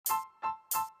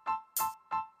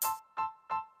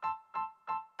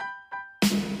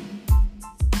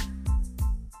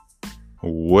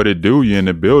What it do? You in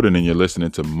the building and you're listening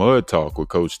to Mud Talk with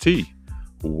Coach T.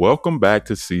 Welcome back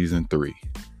to season 3.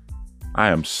 I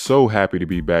am so happy to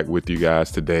be back with you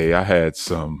guys today. I had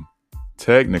some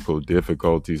technical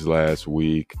difficulties last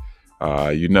week.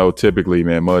 Typically,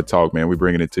 man, Mud Talk, man, we're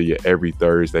bringing it to you every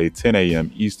Thursday, 10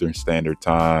 a.m. Eastern Standard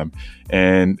Time.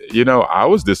 And, I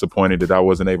was disappointed that I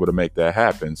wasn't able to make that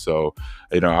happen. So,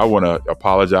 I want to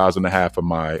apologize on behalf of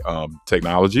my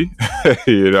technology,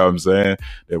 you know what I'm saying,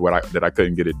 that I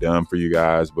couldn't get it done for you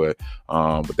guys. But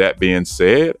with that being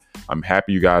said, I'm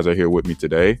happy you guys are here with me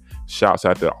today. Shouts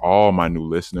out to all my new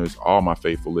listeners, all my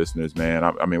faithful listeners, man.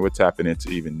 I mean, we're tapping into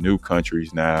even new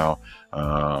countries now.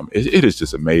 It is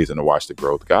just amazing to watch the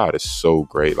growth. God is so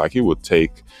great. Like, he will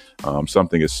take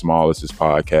something as small as this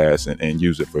podcast and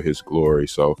use it for his glory.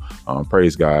 So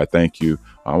praise God. Thank you.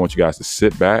 I want you guys to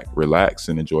sit back, relax,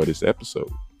 and enjoy this episode.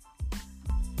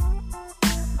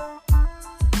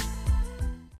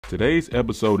 Today's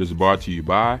episode is brought to you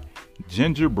by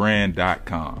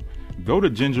GingerBrand.com. Go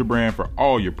to Ginger Brand for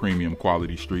all your premium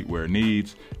quality streetwear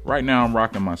needs. Right now I'm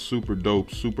rocking my super dope,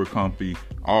 super comfy,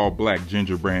 all black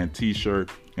Ginger Brand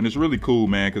t-shirt. And it's really cool,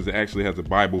 man, because it actually has a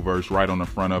Bible verse right on the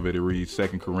front of it. It reads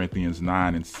 2 Corinthians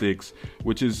 9:6,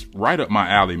 which is right up my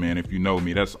alley, man. If you know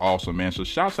me, that's awesome, man. So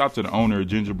shouts out to the owner of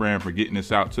Ginger Brand for getting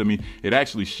this out to me. It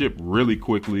actually shipped really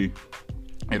quickly.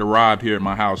 It arrived here at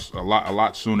my house a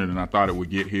lot sooner than I thought it would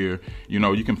get here.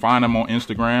 You can find them on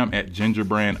Instagram at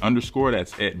gingerbrand_.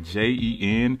 That's at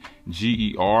GENGER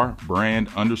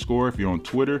brand_. If you're on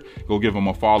Twitter, go give them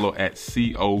a follow at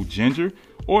COGinger.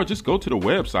 Or just go to the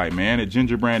website, man, at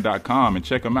gingerbrand.com and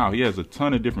check him out. He has a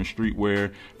ton of different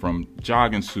streetwear, from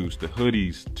jogging suits to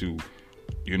hoodies to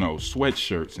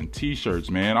sweatshirts and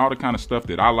t-shirts, man, all the kind of stuff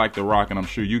that I like to rock, and I'm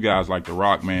sure you guys like to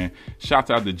rock, man.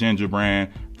 Shouts out to Ginger Brand,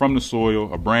 from the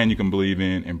soil, a brand you can believe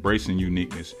in, embracing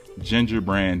uniqueness.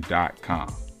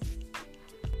 GingerBrand.com.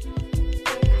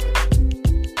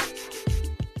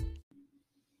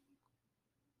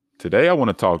 Today, I want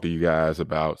to talk to you guys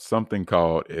about something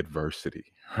called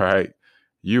adversity, right?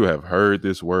 You have heard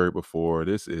this word before.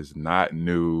 This is not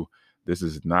new. This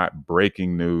is not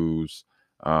breaking news.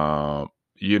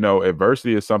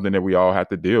 Adversity is something that we all have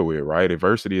to deal with, right?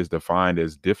 Adversity is defined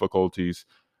as difficulties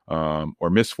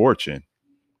or misfortune.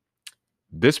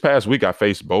 This past week, I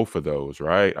faced both of those,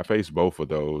 right? I faced both of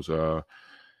those. On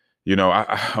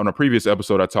a previous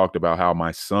episode, I talked about how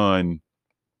my son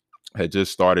had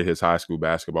just started his high school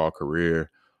basketball career.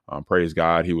 Praise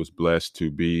God, he was blessed to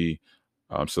be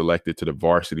selected to the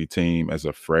varsity team as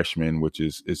a freshman, which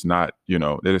is not,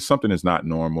 that is something that's not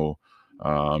normal.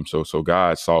 So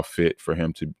God saw fit for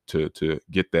him to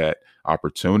get that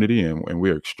opportunity, and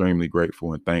we're extremely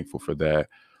grateful and thankful for that.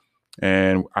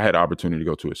 And I had the opportunity to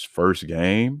go to his first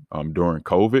game during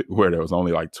COVID, where there was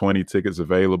only like 20 tickets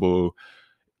available.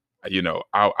 I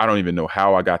don't even know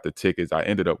how I got the tickets. I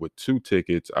ended up with 2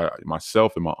 tickets.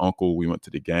 Myself and my uncle, we went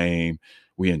to the game.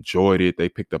 We enjoyed it. They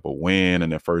picked up a win in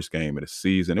their first game of the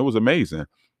season. It was amazing.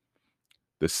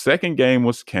 The second game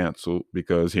was canceled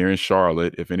because here in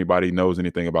Charlotte, if anybody knows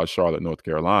anything about Charlotte, North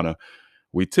Carolina,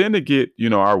 we tend to get,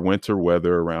 our winter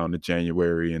weather around the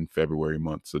January and February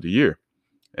months of the year.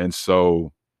 And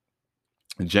so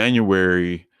in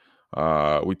January,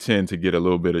 we tend to get a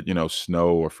little bit of,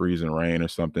 snow or freezing rain or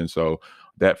something. So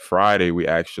that Friday, we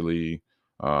actually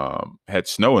had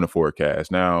snow in the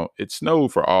forecast. Now, it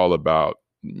snowed for all about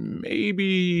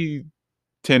maybe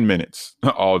 10 minutes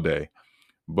all day.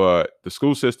 But the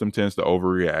school system tends to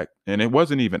overreact. And it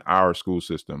wasn't even our school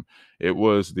system. It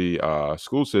was the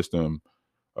school system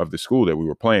of the school that we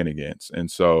were playing against.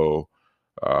 And so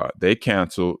they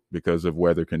canceled because of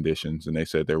weather conditions. And they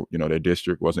said their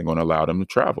district wasn't going to allow them to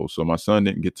travel. So my son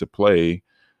didn't get to play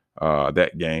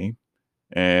that game.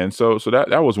 And so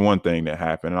that was one thing that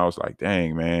happened. And I was like,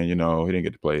 dang, man, he didn't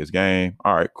get to play his game.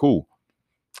 All right, cool.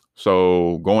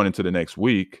 So going into the next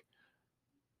week,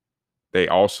 they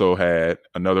also had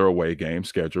another away game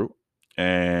scheduled,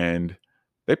 and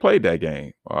they played that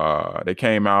game. They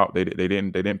came out. They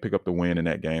didn't pick up the win in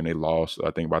that game. They lost,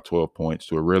 I think, by 12 points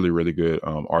to a really, really good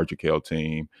Argycale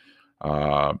team.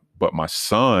 But my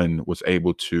son was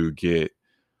able to get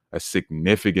a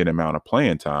significant amount of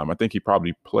playing time. I think he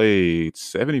probably played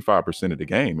 75% of the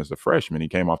game as a freshman. He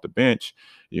came off the bench.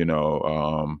 He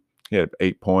had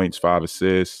 8 points, 5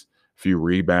 assists, few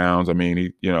rebounds. I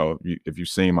mean, if you've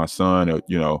seen my son, on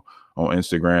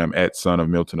Instagram at Son of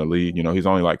Milton Elite, he's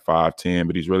only like 5'10",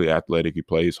 but he's really athletic. He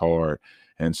plays hard.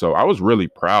 And so I was really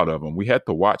proud of him. We had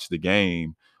to watch the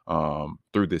game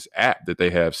through this app that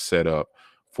they have set up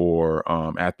for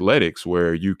athletics,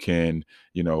 where you can,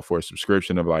 for a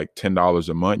subscription of like $10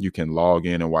 a month, you can log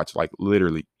in and watch like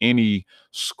literally any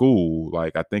school.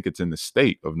 Like I think it's in the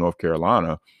state of North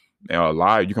Carolina,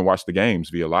 live. You can watch the games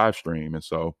via live stream. And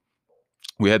so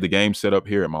we had the game set up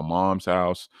here at my mom's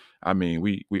house. I mean,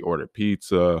 we ordered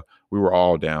pizza. We were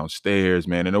all downstairs,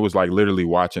 man, and it was like literally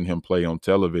watching him play on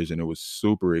television. It was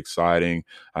super exciting.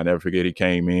 I never forget, he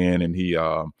came in and he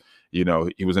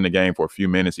was in the game for a few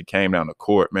minutes. He came down the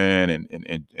court, man,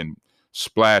 and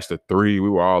splashed a three. We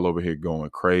were all over here going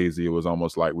crazy. It was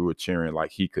almost like we were cheering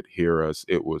like he could hear us.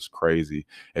 It was crazy.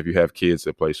 If you have kids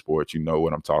that play sports, you know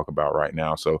what I'm talking about right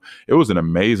now. So it was an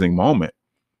amazing moment.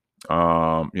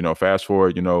 Fast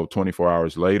forward, 24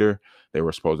 hours later, they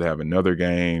were supposed to have another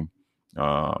game.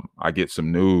 I get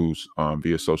some news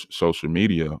via social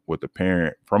media with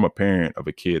from a parent of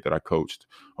a kid that I coached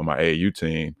on my AAU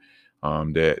team,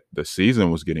 that the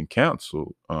season was getting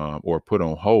canceled or put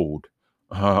on hold.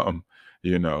 Um,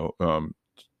 you know, um,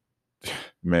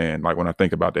 Man, like when I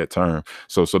think about that term,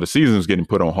 so the season is getting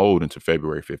put on hold until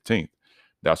February 15th.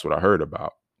 That's what I heard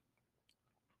about.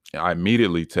 I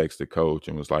immediately texted coach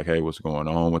and was like, "Hey, what's going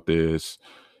on with this?"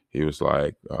 He was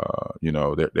like,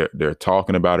 they're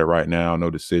talking about it right now. No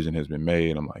decision has been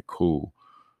made. I'm like, cool.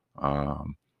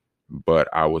 Um, but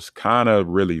I was kind of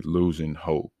really losing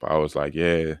hope. I was like,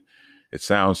 yeah, it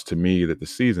sounds to me that the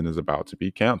season is about to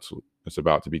be canceled. It's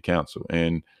about to be canceled.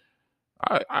 And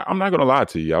I'm not going to lie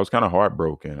to you. I was kind of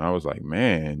heartbroken. I was like,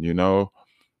 man,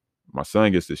 my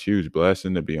son gets this huge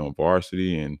blessing to be on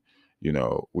varsity. And, we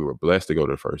were blessed to go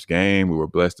to the first game. We were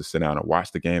blessed to sit down and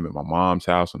watch the game at my mom's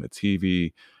house on the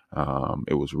TV.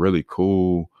 It was really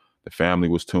cool. The family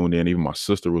was tuned in. Even my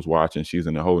sister was watching. She's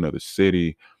in a whole nother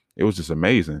city. It was just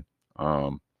amazing.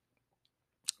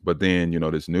 But then,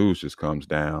 this news just comes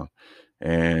down.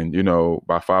 And,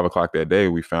 by 5 o'clock that day,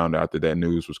 we found out that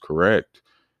news was correct,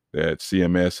 that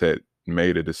CMS had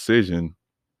made a decision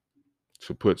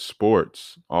to put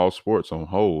all sports on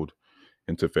hold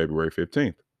until February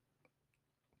 15th.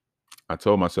 I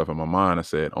told myself in my mind, I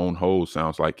said, on hold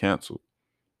sounds like canceled.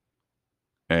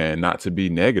 And not to be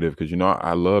negative, because,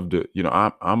 I love to,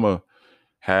 I'm a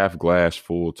half glass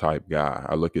full type guy.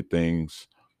 I look at things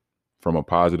from a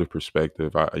positive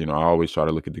perspective. I always try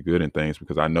to look at the good in things,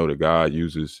 because I know that God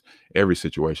uses every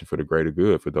situation for the greater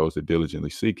good for those that diligently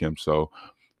seek him. So,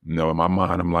 in my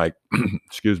mind, I'm like,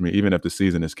 excuse me, even if the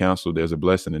season is canceled, there's a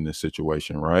blessing in this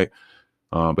situation, right?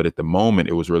 But at the moment,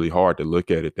 it was really hard to look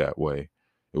at it that way.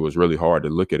 It was really hard to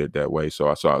look at it that way.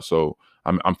 So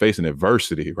I'm facing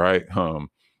adversity, right?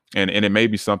 And it may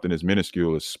be something as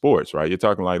minuscule as sports, right? You're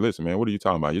talking like, listen, man, what are you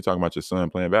talking about? You're talking about your son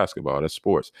playing basketball. That's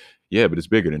sports. Yeah, but it's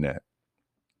bigger than that.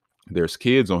 There's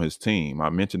kids on his team. I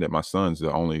mentioned that my son's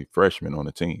the only freshman on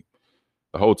the team.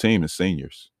 The whole team is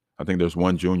seniors. I think there's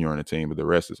one junior on the team, but the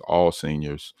rest is all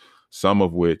seniors. Some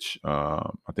of which I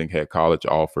think had college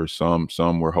offers.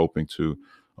 Some were hoping to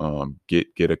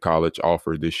get a college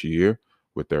offer this year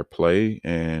with their play.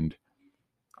 And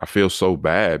I feel so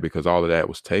bad because all of that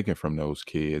was taken from those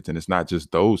kids. And it's not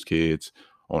just those kids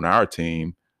on our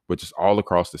team, but just all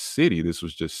across the city. This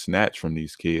was just snatched from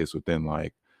these kids within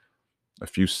like a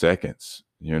few seconds,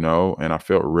 and I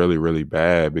felt really, really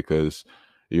bad because,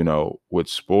 with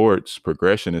sports,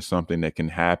 progression is something that can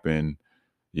happen,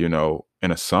 in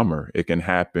a summer. It can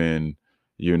happen,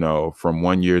 from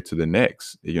one year to the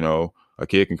next. A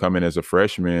kid can come in as a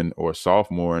freshman or a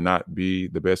sophomore and not be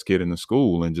the best kid in the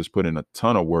school and just put in a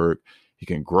ton of work. He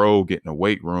can grow, get in a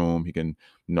weight room. He can,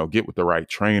 get with the right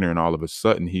trainer, and all of a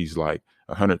sudden he's like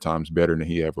 100 times better than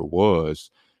he ever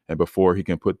was. And before he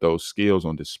can put those skills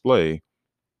on display,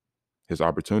 his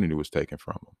opportunity was taken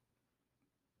from him.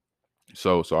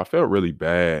 So I felt really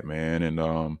bad, man. And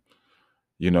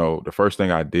the first thing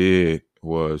I did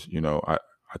was, I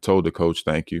told the coach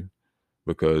thank you,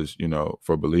 because,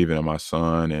 for believing in my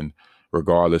son. And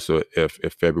regardless of if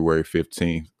February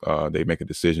 15th they make a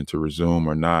decision to resume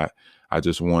or not, I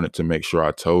just wanted to make sure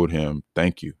I told him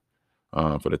thank you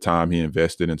for the time he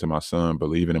invested into my son,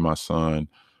 believing in my son.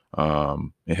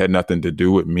 It had nothing to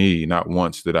do with me. Not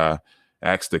once did I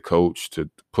ask the coach to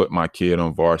put my kid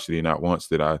on varsity. Not once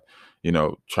did I,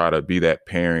 try to be that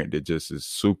parent that just is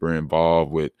super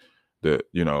involved with the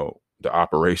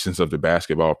operations of the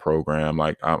basketball program.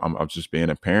 Like I'm just being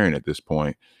a parent at this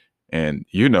point. And,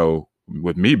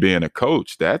 with me being a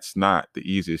coach, that's not the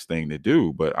easiest thing to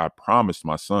do. But I promised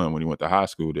my son when he went to high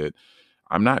school that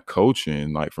I'm not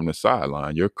coaching like from the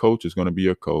sideline. Your coach is going to be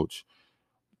your coach.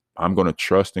 I'm going to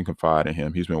trust and confide in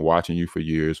him. He's been watching you for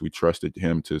years. We trusted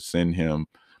him to send you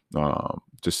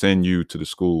to the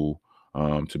school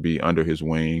to be under his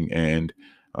wing. And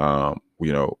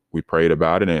We prayed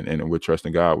about it, and we're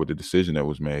trusting God with the decision that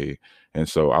was made. And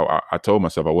so I told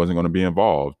myself I wasn't going to be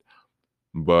involved,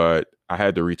 but I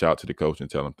had to reach out to the coach and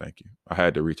tell him thank you. I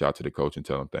had to reach out to the coach and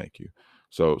tell him thank you.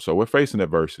 So we're facing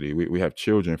adversity. We have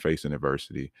children facing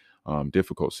adversity,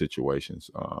 difficult situations,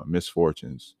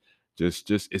 misfortunes.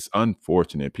 Just it's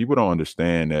unfortunate. People don't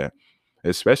understand that,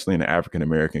 especially in the African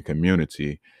American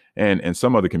community and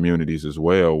some other communities as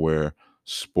well, where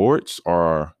sports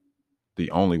are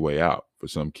the only way out for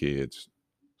some kids.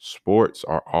 Sports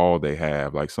are all they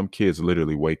have. Like some kids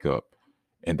literally wake up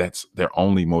and that's their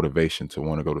only motivation to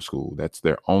want to go to school. That's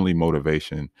their only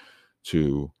motivation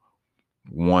to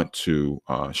want to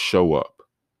show up.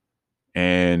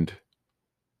 And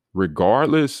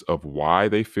regardless of why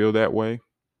they feel that way,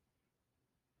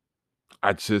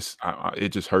 it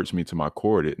just hurts me to my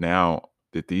core that now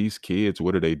that these kids,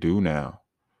 what do they do now?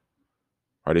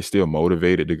 Are they still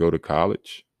motivated to go to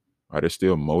college? Are they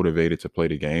still motivated to play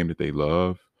the game that they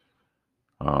love?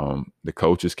 The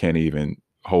coaches can't even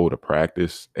hold a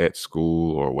practice at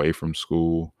school or away from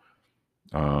school.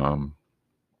 Um,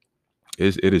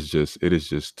 it is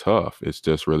just tough. It's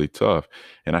just really tough.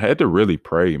 And I had to really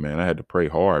pray, man. I had to pray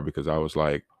hard because I was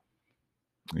like,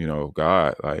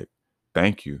 God, like,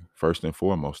 thank you. First and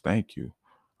foremost, thank you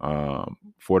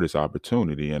for this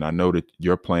opportunity. And I know that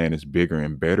your plan is bigger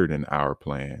and better than our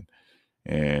plan.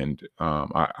 And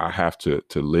I have to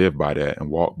live by that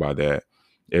and walk by that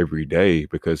every day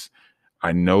because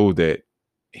I know that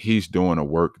he's doing a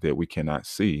work that we cannot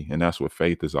see. And that's what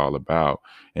faith is all about.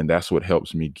 And that's what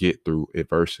helps me get through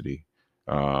adversity.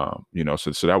 So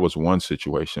that was one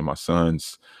situation. My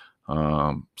son's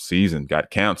season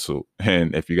got canceled.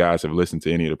 And if you guys have listened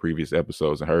to any of the previous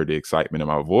episodes and heard the excitement in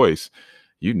my voice,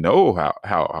 you know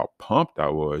how pumped I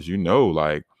was.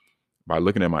 Like by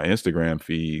looking at my Instagram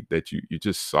feed that you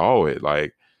just saw it.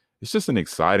 Like it's just an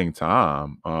exciting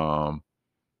time. And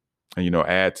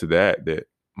add to that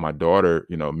my daughter,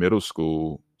 middle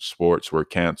school sports were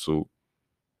canceled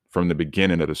from the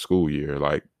beginning of the school year.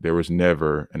 Like there was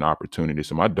never an opportunity.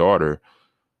 So my daughter,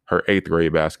 her 8th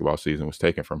grade basketball season was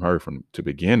taken from her from to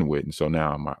begin with. And so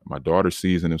now my daughter's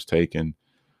season is taken.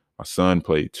 My son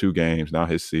played 2 games. Now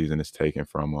his season is taken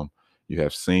from him. You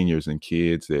have seniors and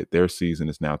kids that their season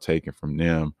is now taken from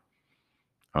them.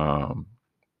 Um,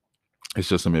 it's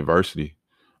just some adversity,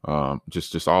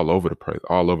 just all over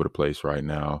the place right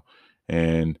now.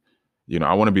 And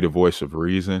I want to be the voice of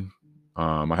reason.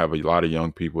 I have a lot of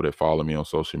young people that follow me on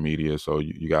social media, so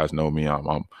you guys know me.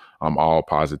 I'm all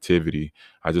positivity.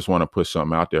 I just want to put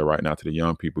something out there right now to the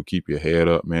young people. Keep your head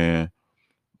up, man.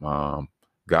 Um,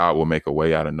 God will make a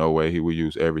way out of no way. He will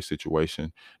use every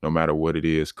situation, no matter what it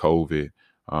is. COVID,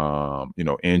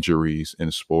 injuries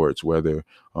in sports, whether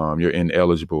you're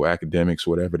ineligible, academics,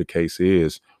 whatever the case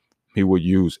is. He will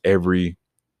use every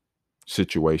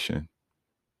situation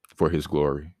for his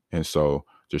glory. And so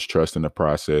just trust in the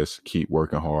process, keep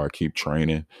working hard, keep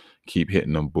training, keep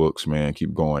hitting them books, man,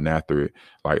 keep going after it.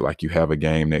 Like you have a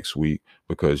game next week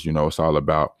because, it's all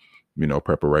about,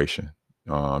 preparation.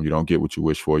 You don't get what you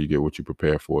wish for, you get what you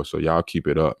prepare for. So y'all keep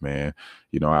it up, man.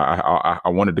 I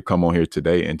wanted to come on here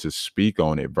today and to speak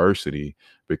on adversity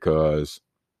because,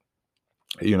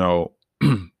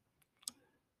 when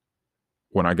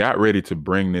I got ready to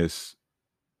bring this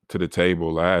to the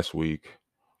table last week,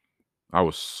 I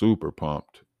was super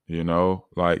pumped,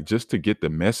 like just to get the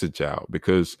message out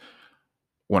because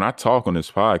when I talk on this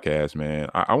podcast, man,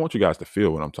 I want you guys to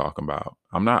feel what I'm talking about.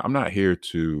 I'm not here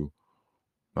to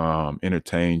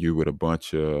entertain you with a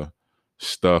bunch of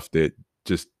stuff that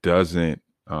just doesn't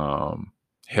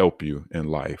help you in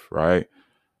life, right?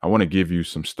 I want to give you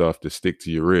some stuff to stick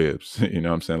to your ribs, you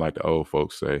know what I'm saying? Like the old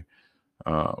folks say.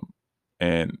 Um,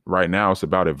 and right now it's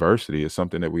about adversity. It's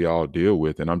something that we all deal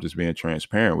with. And I'm just being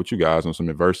transparent with you guys on some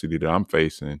adversity that I'm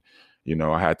facing.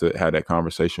 I had to have that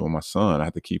conversation with my son. I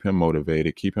had to keep him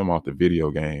motivated, keep him off the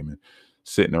video game and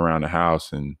sitting around the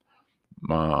house and,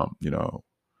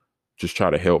 just try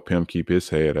to help him keep his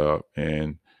head up.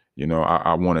 And,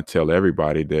 I want to tell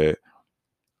everybody that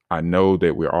I know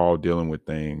that we're all dealing with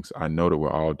things. I know that we're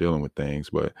all dealing with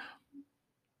things, but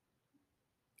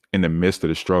in the midst of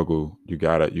the struggle, you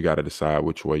gotta decide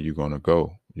which way you're gonna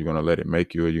go. You're gonna let it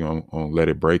make you, or you're gonna let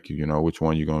it break you. Which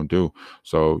one you're gonna do.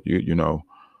 So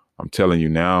I'm telling you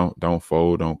now, don't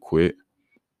fold, don't quit.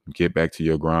 Get back to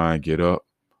your grind. Get up.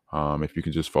 If you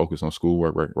can just focus on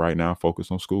schoolwork right now,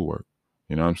 focus on schoolwork.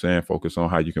 You know what I'm saying? Focus on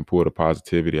how you can pull the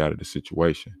positivity out of the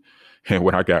situation. And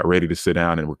when I got ready to sit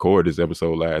down and record this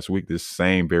episode last week, this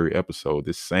same very episode,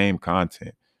 this same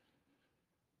content,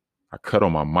 I cut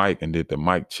on my mic and did the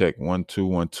mic check 1 2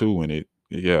 1 2, and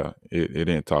Yeah, it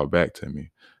didn't talk back to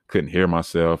me. Couldn't hear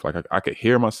myself. Like I could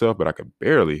hear myself, but I could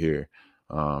barely hear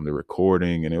the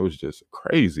recording, and it was just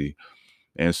crazy.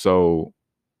 And so,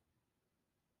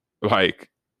 like,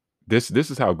 this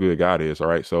is how good God is. All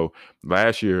right. So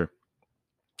last year,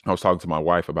 I was talking to my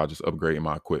wife about just upgrading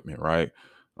my equipment. Right.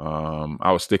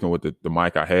 I was sticking with the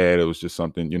mic I had. It was just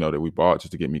something that we bought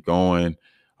just to get me going.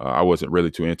 I wasn't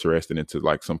really too interested into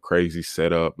like some crazy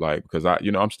setup, like because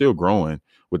I'm still growing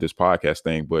with this podcast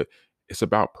thing, but it's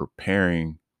about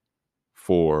preparing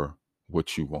for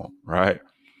what you want, right?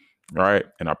 Right.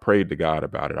 And I prayed to God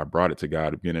about it. I brought it to God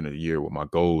at the beginning of the year with my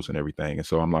goals and everything. And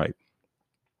so I'm like,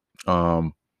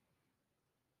 um,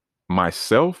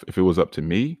 myself, if it was up to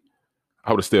me,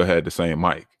 I would have still had the same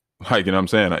mic. Like, you know what I'm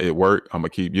saying? It worked. I'm gonna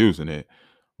keep using it.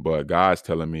 But God's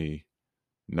telling me,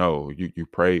 no, you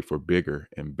prayed for bigger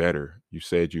and better. You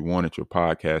said you wanted your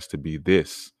podcast to be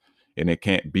this, and it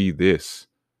can't be this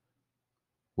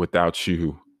without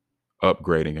you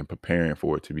upgrading and preparing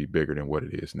for it to be bigger than what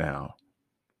it is now.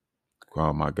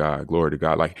 Oh my God, glory to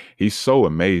God. Like he's so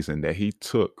amazing that he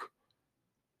took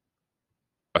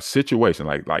a situation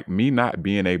like me not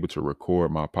being able to record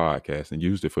my podcast and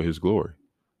used it for his glory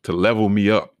to level me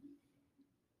up.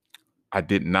 I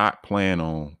did not plan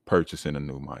on purchasing a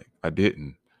new mic. I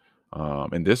didn't.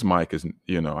 And this mic is,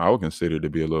 I would consider to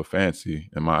be a little fancy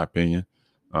in my opinion.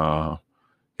 Uh,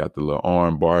 got the little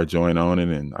arm bar joint on it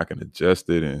and I can adjust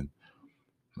it. And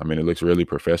I mean, it looks really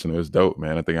professional. It's dope,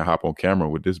 man. I think I hop on camera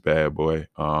with this bad boy.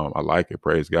 I like it,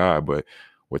 praise God. But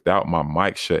without my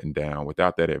mic shutting down,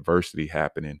 without that adversity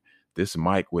happening, this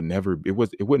mic would never, it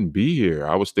wouldn't be here.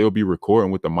 I would still be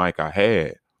recording with the mic I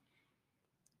had.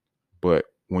 But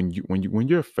when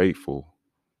you're faithful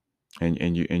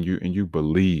and you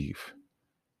believe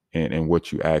in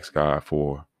what you ask God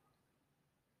for,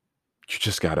 you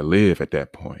just got to live at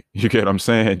that point. You get what I'm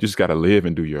saying? You just got to live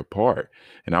and do your part.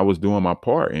 And I was doing my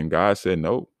part. And God said,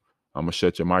 nope, I'm going to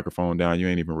shut your microphone down. You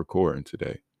ain't even recording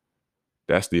today.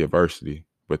 That's the adversity.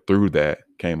 But through that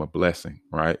came a blessing,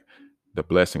 right? The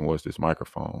blessing was this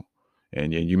microphone.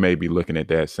 And you may be looking at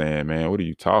that saying, man, what are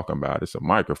you talking about? It's a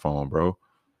microphone, bro.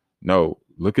 No,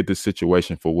 look at the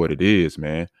situation for what it is,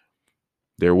 man.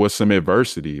 There was some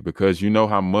adversity because you know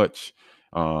how much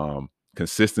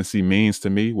consistency means to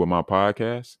me with my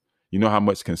podcast. You know how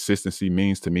much consistency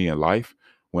means to me in life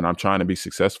when I'm trying to be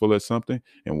successful at something.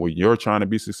 And when you're trying to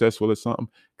be successful at something,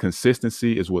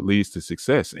 consistency is what leads to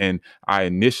success. And I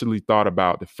initially thought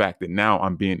about the fact that now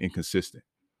I'm being inconsistent.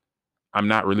 I'm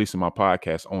not releasing my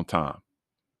podcast on time.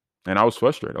 And I was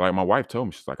frustrated. Like my wife told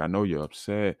me, she's like, I know you're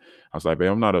upset. I was like,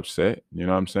 babe, I'm not upset. You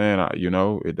know what I'm saying?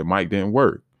 The mic didn't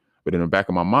work. But in the back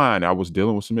of my mind, I was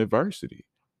dealing with some adversity.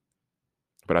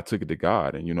 But I took it to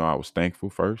God. And, I was thankful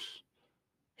first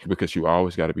because you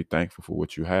always got to be thankful for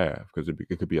what you have because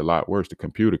it could be a lot worse. The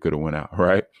computer could have went out,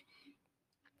 right?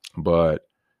 But,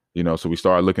 so we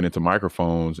started looking into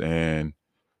microphones and,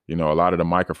 a lot of the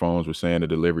microphones were saying the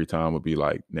delivery time would be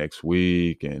like next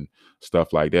week and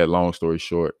stuff like that. Long story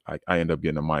short, I ended up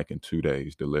getting a mic in 2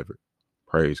 days delivered.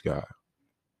 Praise God.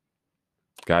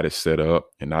 Got it set up.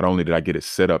 And not only did I get it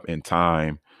set up in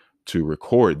time to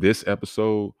record this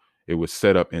episode, it was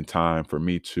set up in time for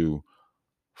me to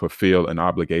fulfill an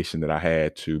obligation that I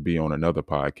had to be on another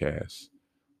podcast,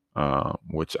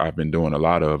 which I've been doing a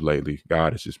lot of lately.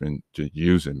 God has just been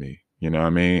using me, you know what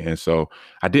I mean? And so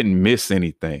I didn't miss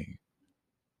anything.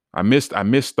 I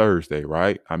missed Thursday,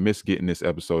 right? I missed getting this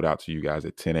episode out to you guys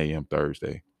at 10 a.m.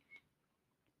 Thursday,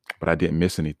 but I didn't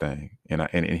miss anything.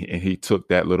 And he took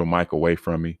that little mic away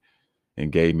from me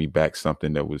and gave me back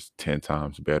something that was 10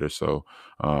 times better. So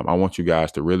I want you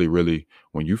guys to really, really,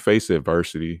 when you face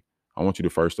adversity, I want you to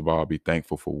first of all be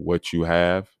thankful for what you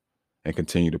have and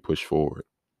continue to push forward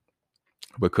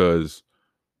because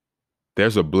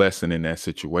there's a blessing in that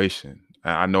situation.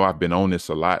 I know I've been on this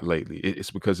a lot lately.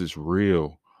 It's because it's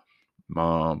real.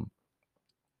 A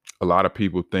lot of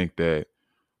people think that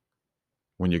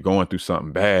when you're going through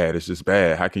something bad, it's just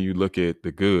bad. How can you look at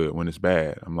the good when it's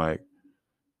bad? I'm like,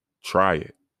 try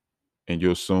it. And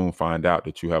you'll soon find out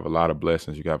that you have a lot of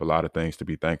blessings. You have a lot of things to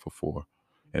be thankful for.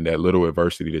 And that little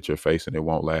adversity that you're facing, it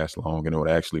won't last long. And it will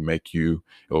actually it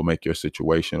will make your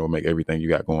situation, it will make everything you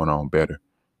got going on better.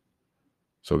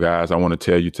 So guys, I want to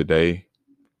tell you today,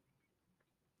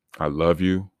 I love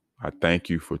you. I thank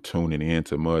you for tuning in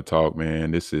to Mud Talk,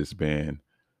 man. It's been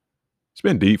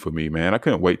deep for me, man. I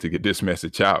couldn't wait to get this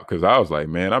message out because I was like,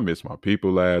 man, I missed my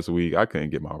people last week. I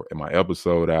couldn't get my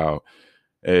episode out.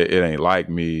 It ain't like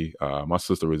me. My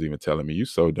sister was even telling me, you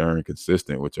so darn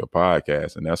consistent with your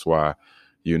podcast. And that's why,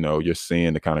 you're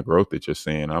seeing the kind of growth that you're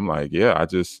seeing. I'm like, yeah,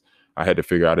 I had to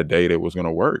figure out a day that was going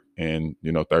to work. And,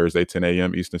 Thursday, 10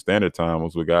 a.m. Eastern Standard Time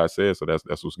was what God said. So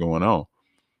that's what's going on.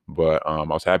 But I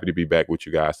was happy to be back with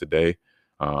you guys today.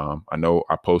 I know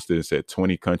I posted and said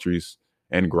 20 countries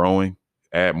and growing.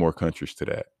 Add more countries to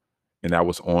that. And that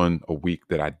was on a week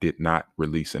that I did not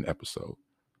release an episode.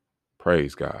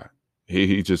 Praise God.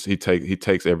 He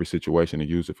takes every situation and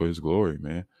use it for his glory,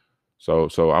 man. So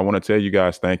I want to tell you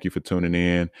guys, thank you for tuning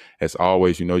in. As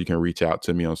always, you can reach out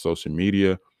to me on social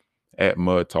media at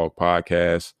Mud Talk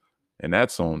Podcast. And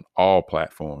that's on all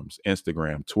platforms,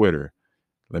 Instagram, Twitter.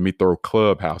 Let me throw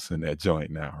Clubhouse in that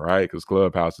joint now, right? Because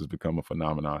Clubhouse has become a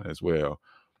phenomenon as well.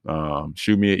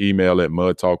 Shoot me an email at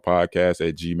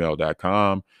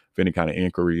mudtalkpodcast@gmail.com for any kind of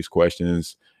inquiries,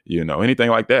 questions, anything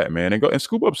like that, man. And go and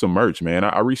scoop up some merch, man.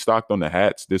 I restocked on the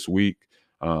hats this week.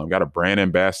 Got a brand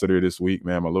ambassador this week,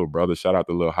 man. My little brother. Shout out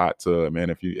to Lil Hot Tub, man.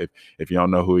 If you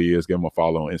don't know who he is, give him a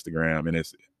follow on Instagram. And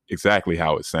it's exactly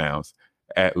how it sounds,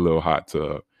 at Lil Hot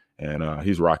Tub. And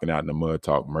he's rocking out in the Mud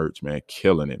Talk merch, man.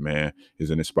 Killing it, man.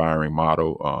 He's an inspiring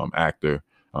model, actor,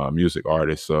 music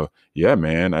artist. So yeah,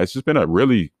 man, it's just been a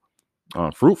really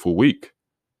fruitful week.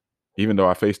 Even though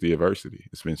I faced the adversity,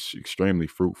 it's been extremely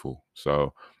fruitful.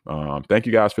 So thank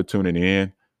you guys for tuning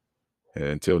in. And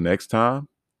until next time,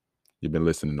 you've been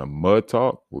listening to Mud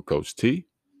Talk with Coach T.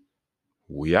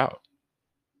 We out.